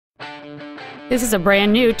This is a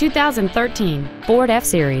brand new 2013 Ford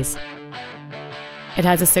F-Series. It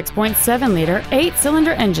has a 6.7-liter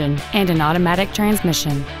 8-cylinder engine and an automatic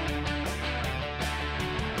transmission.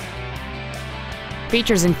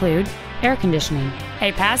 Features include air conditioning,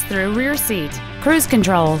 a pass-through rear seat, cruise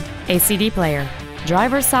control, a CD player,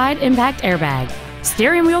 driver's side impact airbag,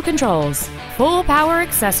 steering wheel controls, full power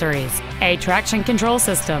accessories, a traction control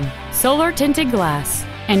system, solar tinted glass,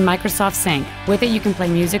 and Microsoft Sync. With it, you can play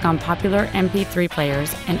music on popular MP3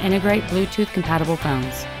 players and integrate Bluetooth-compatible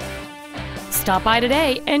phones. Stop by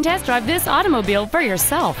today and test drive this automobile for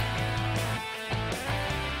yourself.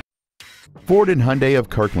 Ford and Hyundai of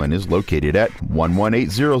Kirkland is located at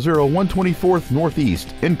 11800 124th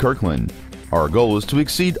Northeast in Kirkland. Our goal is to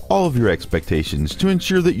exceed all of your expectations to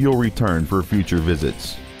ensure that you'll return for future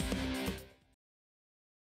visits.